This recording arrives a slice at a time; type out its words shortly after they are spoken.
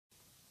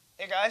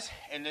Hey guys,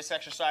 in this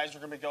exercise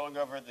we're going to be going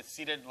over the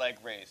seated leg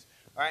raise.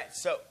 All right,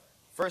 so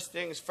first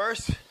things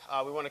first,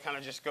 we want to kind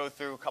of just go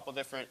through a couple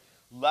different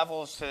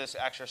levels to this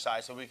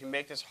exercise so we can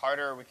make this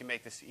harder or we can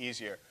make this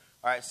easier.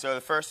 All right, so the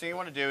first thing you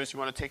want to do is you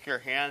want to take your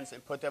hands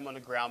and put them on the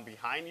ground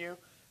behind you.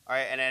 All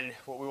right, and then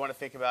what we want to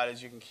think about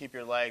is you can keep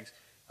your legs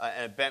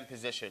in a bent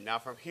position. Now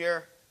from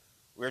here,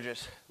 we're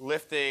just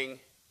lifting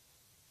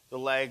the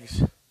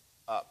legs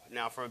up.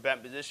 Now from a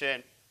bent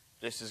position,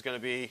 this is going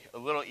to be a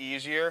little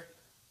easier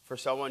for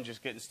someone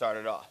just getting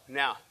started off.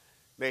 Now,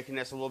 making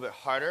this a little bit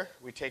harder,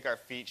 we take our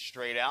feet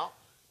straight out,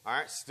 all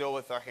right, still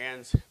with our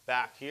hands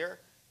back here,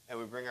 and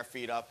we bring our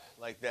feet up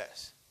like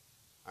this.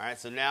 All right,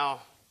 so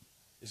now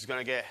this is going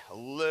to get a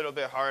little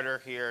bit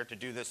harder here to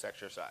do this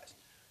exercise.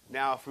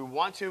 Now, if we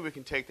want to, we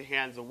can take the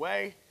hands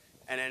away,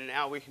 and then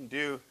now we can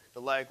do the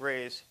leg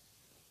raise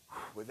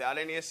without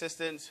any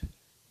assistance.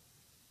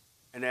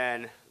 And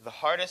then the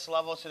hardest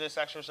level to this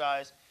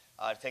exercise,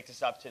 to take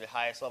this up to the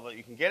highest level that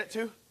you can get it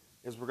to,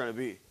 is we're going to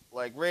be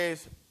leg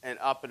raise and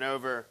up and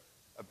over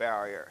a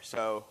barrier.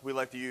 So we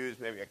like to use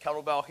maybe a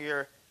kettlebell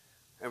here,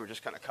 and we're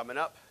just kind of coming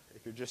up.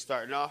 If you're just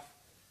starting off,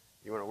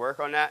 you want to work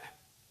on that,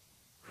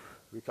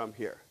 we come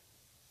here.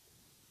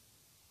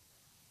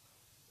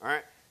 All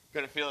right,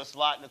 going to feel this a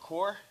lot in the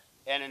core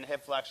and in the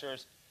hip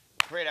flexors.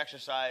 Great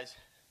exercise.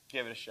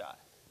 Give it a shot.